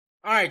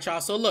All right,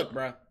 y'all. So look,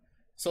 bro.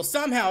 So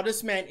somehow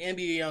this man,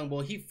 NBA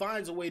YoungBoy, he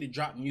finds a way to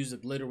drop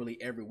music literally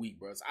every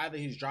week, bro. It's either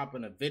he's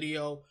dropping a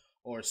video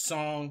or a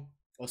song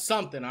or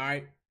something, all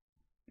right?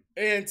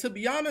 And to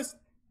be honest,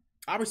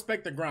 I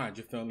respect the grind,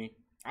 you feel me?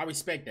 I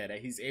respect that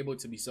he's able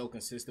to be so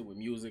consistent with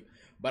music.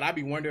 But I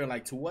be wondering,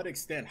 like, to what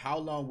extent, how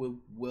long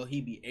will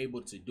he be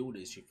able to do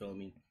this, you feel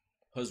me?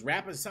 Because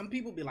rappers, some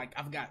people be like,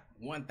 I've got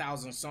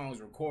 1,000 songs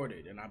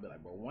recorded. And I'll be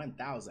like, bro,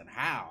 1,000?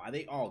 How? Are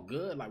they all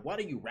good? Like, what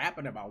are you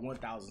rapping about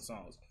 1,000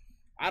 songs?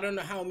 I don't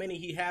know how many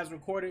he has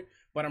recorded,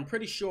 but I'm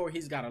pretty sure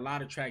he's got a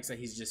lot of tracks that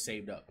he's just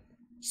saved up.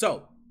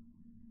 So,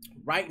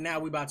 right now,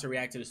 we're about to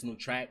react to this new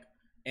track,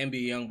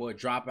 NBA YoungBoy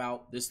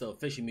Dropout. This is the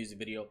official music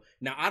video.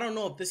 Now, I don't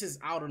know if this is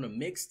out on a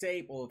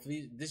mixtape or if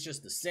this is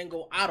just a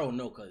single. I don't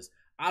know, because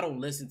I don't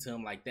listen to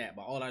him like that.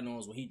 But all I know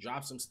is when he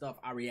drops some stuff,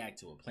 I react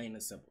to it, plain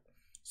and simple.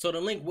 So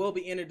the link will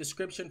be in the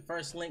description.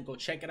 First link, go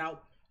check it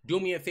out. Do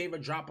me a favor,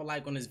 drop a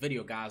like on this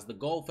video, guys. The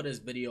goal for this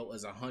video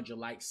is 100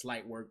 likes,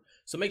 slight work.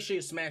 So make sure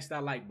you smash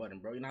that like button,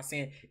 bro. You know what I'm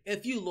saying?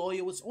 If you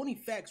loyal, it's only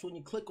facts when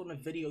you click on the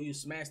video, you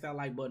smash that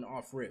like button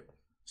off rip.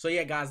 So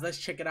yeah, guys, let's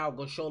check it out.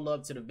 Go show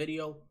love to the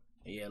video.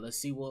 And yeah, let's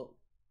see what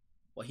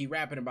he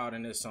rapping about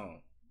in this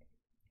song.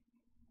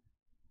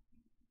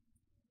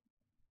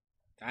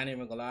 I ain't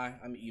even gonna lie,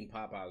 I'm eating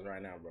Popeyes right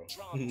now, bro.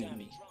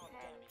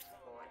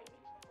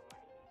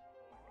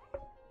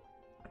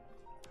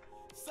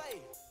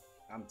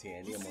 I'm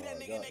 10. You see that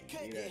nigga in that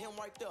cut? Yeah, him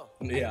right there.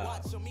 Yeah.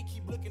 Watch him, he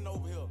keep looking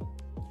over here.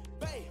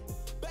 Babe,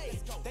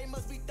 they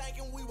must be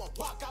thinking we won't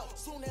walk out.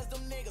 Soon as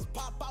them niggas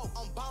pop out,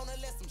 I'm bound to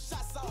let some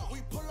shots out. We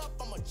pull up,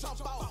 I'ma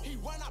jump out. He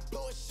run, I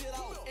blow his shit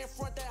out. In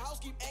front that house,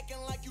 keep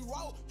acting like you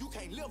roll. You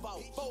can't live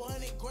out.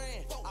 400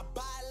 grand. I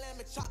buy a lamb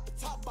and chop the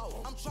top out.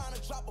 I'm trying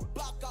to drop a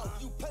block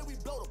out. You play, we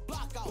blow the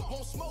block out.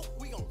 Won't smoke,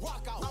 we gon'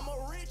 rock out. I'm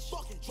a rich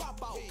fucking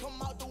dropout.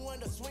 Come out the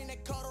window, swing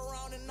that cut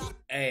around and knock.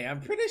 Hey,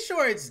 I'm pretty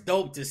sure it's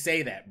dope to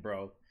say that,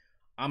 bro.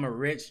 I'm a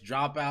rich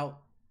dropout.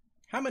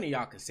 How many of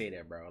y'all can say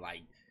that, bro?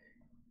 Like,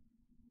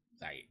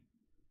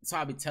 so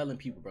I be telling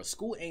people, bro,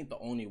 school ain't the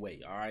only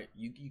way, all right?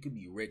 You could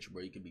be rich,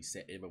 bro. You could be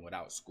set even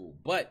without school.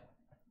 But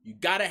you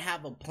got to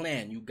have a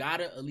plan. You got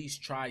to at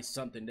least try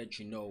something that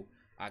you know.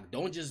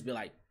 Don't just be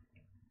like,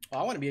 oh,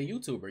 I want to be a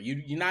YouTuber.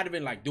 You're not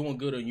even, like, doing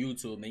good on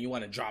YouTube, and you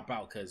want to drop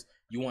out because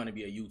you want to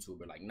be a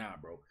YouTuber. Like, nah,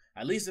 bro.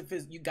 At least if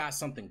you got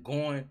something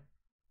going,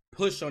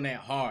 push on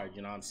that hard,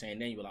 you know what I'm saying?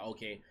 Then you're like,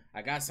 okay,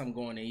 I got something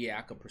going, and yeah,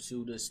 I could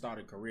pursue this, start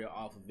a career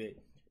off of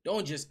it.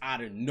 Don't just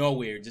out of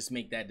nowhere just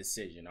make that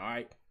decision, all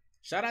right?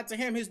 Shout out to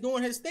him. He's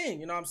doing his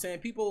thing. You know what I'm saying?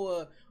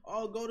 People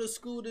all go to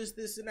school,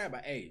 this, and that.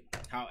 But, hey,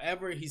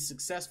 however he's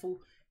successful,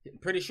 I'm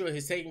pretty sure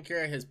he's taking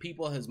care of his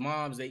people, his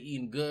moms. They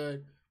eating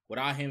good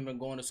without him even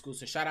going to school.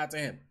 So, shout out to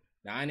him.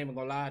 Now, I ain't even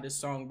gonna lie. This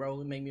song,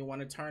 bro, it make me want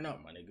to turn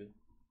up, my nigga.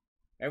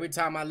 Every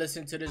time I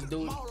listen to this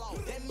dude.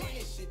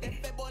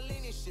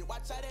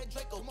 Watch out that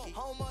Draco.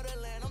 Home of the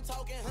land, I'm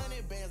talking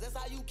 100 bands. That's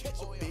how you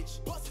catch a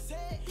bitch. Bust his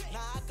head. Now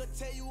I could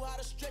tell you how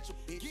to stretch a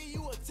bitch. Give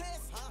you a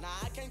test. Now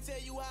I can't tell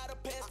you how to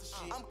pass the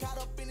shit. I'm caught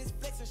up in his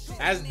flex and shit.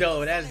 That's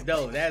dope. That's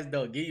dope. That's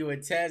dope. Give you a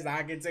test. Now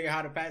I can tell you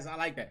how to pass. I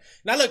like that.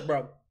 Now look,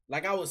 bro.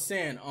 Like I was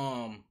saying,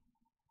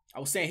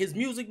 his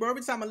music, bro.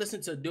 Every time I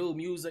listen to dude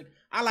music,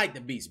 I like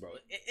the beats, bro.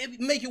 It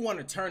make you want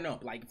to turn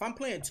up. Like if I'm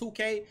playing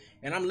 2K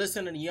and I'm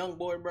listening to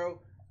YoungBoy, bro,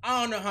 I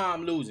don't know how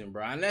I'm losing,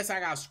 bro. Unless I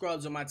got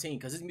scrubs on my team,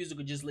 because his music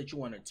would just let you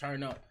want to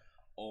turn up.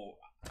 Oh,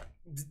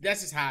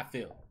 that's just how I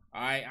feel.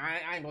 All right,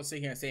 I ain't gonna sit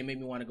here and say it made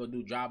me want to go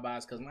do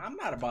drive-bys, because I'm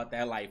not about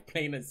that life.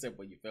 Plain and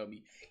simple, you feel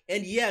me?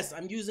 And yes,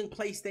 I'm using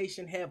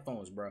PlayStation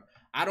headphones, bro.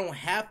 I don't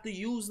have to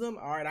use them.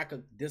 All right, I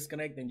could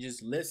disconnect and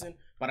just listen,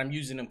 but I'm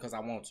using them because I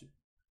want to.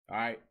 All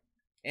right,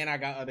 and I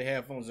got other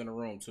headphones in the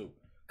room too,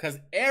 because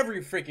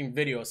every freaking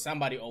video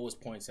somebody always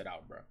points it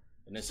out, bro.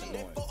 And this is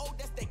annoying.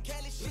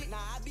 Nah,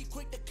 I be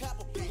quick to clap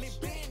a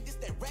bitch. This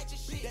that ratchet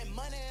shit. That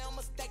money,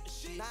 I'ma stack the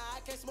shit. Nah, I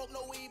can't smoke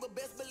no weed, but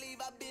best believe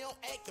I be on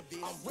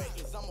activist. I'm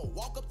reckless. I'ma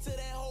walk up to that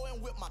hoe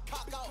and whip my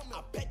cock out.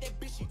 I bet that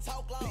bitch she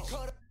talk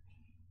loud.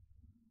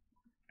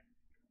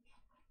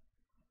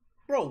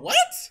 Bro, what?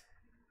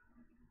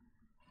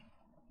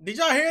 Did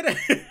y'all hear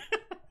that?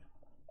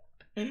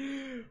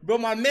 Bro,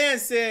 my man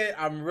said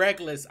I'm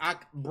reckless.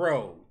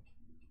 Bro.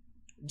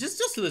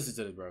 Just listen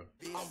to this, bro.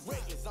 I'm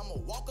reckless. I'ma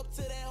walk up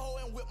to that hoe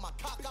and whip my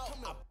cock out.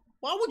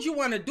 Why would you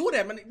want to do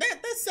that, man?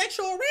 That's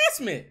sexual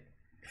harassment.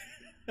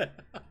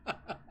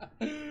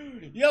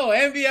 Yo,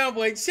 NBA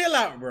YoungBoy, chill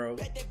out, bro.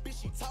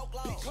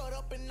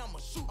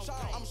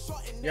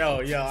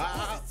 Yo,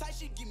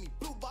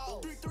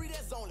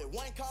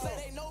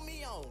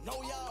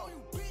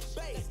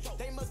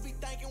 they must be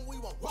thinking we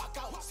won't rock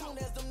out. Soon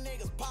as them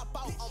niggas pop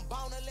out, I'm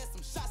bound to let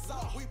some shots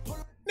out.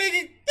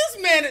 Nigga, this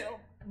man,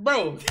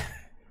 bro.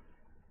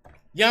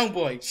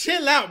 YoungBoy,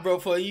 chill out, bro,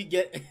 before you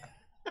get.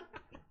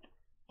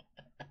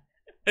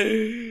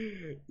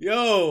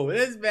 Yo,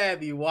 this man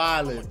be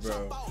wildin',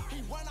 bro.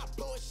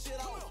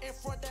 In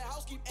front that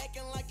house, keep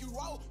acting like you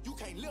roll. You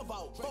can't live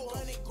out.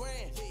 400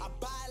 grand. I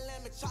buy a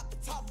lamb and chop the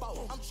top out.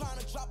 I'm trying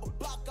to drop a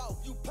block out.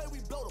 You play, we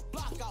blow the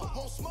block out.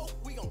 Won't smoke,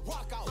 we gon'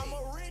 rock out. I'm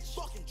a rich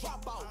fucking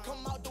dropout.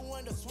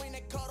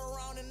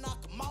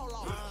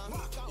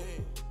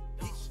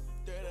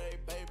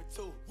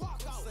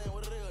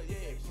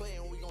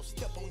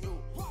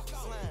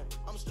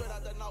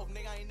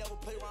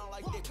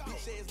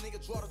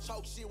 swear to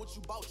choke shit, what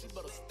you bought, you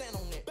better stand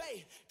on that.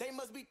 Bay, they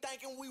must be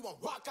thinking we won't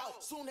rock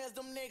out. Soon as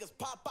them niggas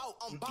pop out,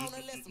 I'm bound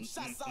to let some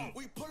shots out.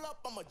 We pull up,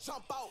 I'ma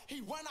jump out.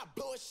 He run, I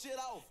blow his shit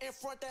off. In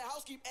front that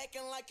house, keep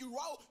acting like you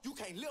raw. You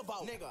can't live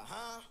out, nigga,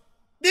 huh?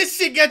 This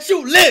shit got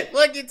you lit.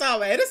 What you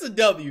talking about? It's a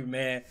W,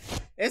 man.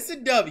 It's a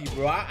W,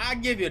 bro. I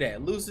give you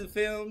that. Lucid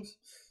Films.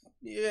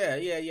 Yeah.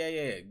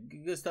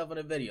 Good stuff in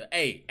the video.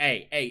 Hey,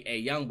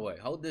 YoungBoy,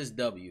 hold this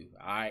W,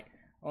 all right?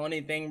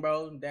 Only thing,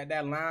 bro,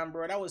 that line,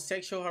 bro, that was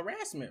sexual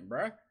harassment,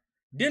 bro.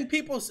 Didn't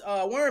people,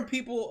 weren't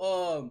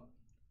people,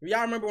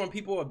 y'all remember when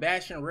people were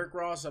bashing Rick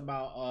Ross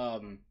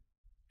about,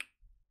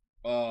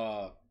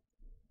 what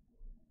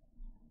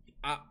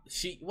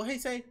he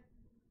say?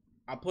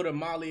 I put a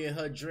Molly in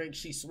her drink,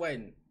 she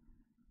sweating.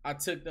 I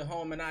took the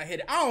home and I hit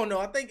it. I don't know,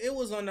 I think it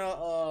was on the,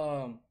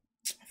 I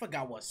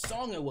forgot what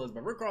song it was,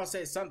 but Rick Ross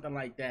said something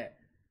like that.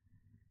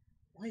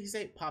 What he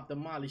say? Pop the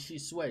Molly, she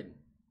sweating.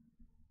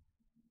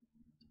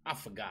 I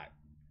forgot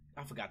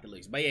the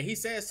lyrics. But yeah, he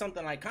said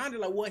something like, kind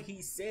of like what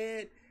he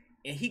said,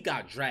 and he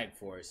got dragged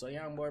for it. So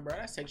YoungBoy, bro,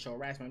 that's sexual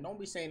harassment. Don't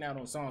be saying that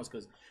on songs,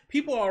 because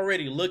people are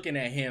already looking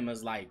at him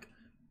as like,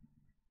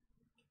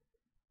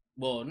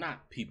 well,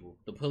 not people,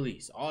 the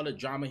police. All the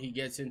drama he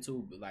gets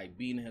into, like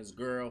beating his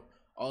girl,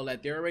 all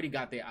that, they already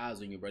got their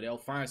eyes on you, bro. They'll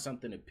find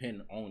something to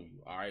pin on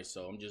you, all right?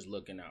 So I'm just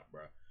looking out,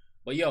 bro.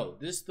 But yo,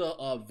 this is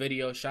the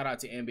video. Shout out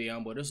to NBA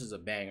YoungBoy. This is a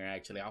banger,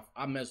 actually.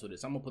 I mess with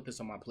this. I'm gonna put this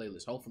on my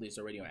playlist. Hopefully it's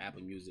already on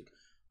Apple Music.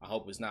 I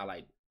hope it's not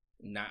like,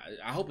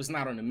 I hope it's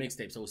not on the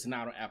mixtape, so it's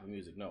not on Apple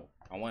Music. No,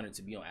 I want it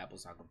to be on Apple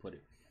so I can put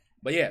it.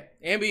 But yeah,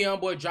 NBA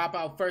YoungBoy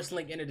Dropout. First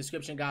link in the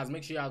description, guys.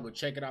 Make sure y'all go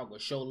check it out. Go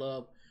show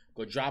love.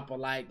 Go drop a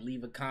like.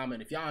 Leave a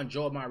comment. If y'all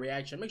enjoyed my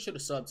reaction, make sure to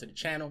sub to the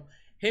channel.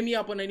 Hit me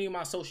up on any of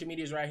my social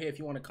medias right here if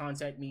you want to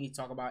contact me,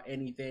 talk about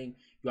anything,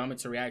 you want me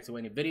to react to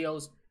any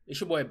videos. It's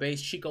your boy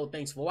Based Chiko.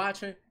 Thanks for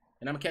watching,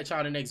 and I'm going to catch y'all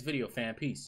in the next video, fam. Peace.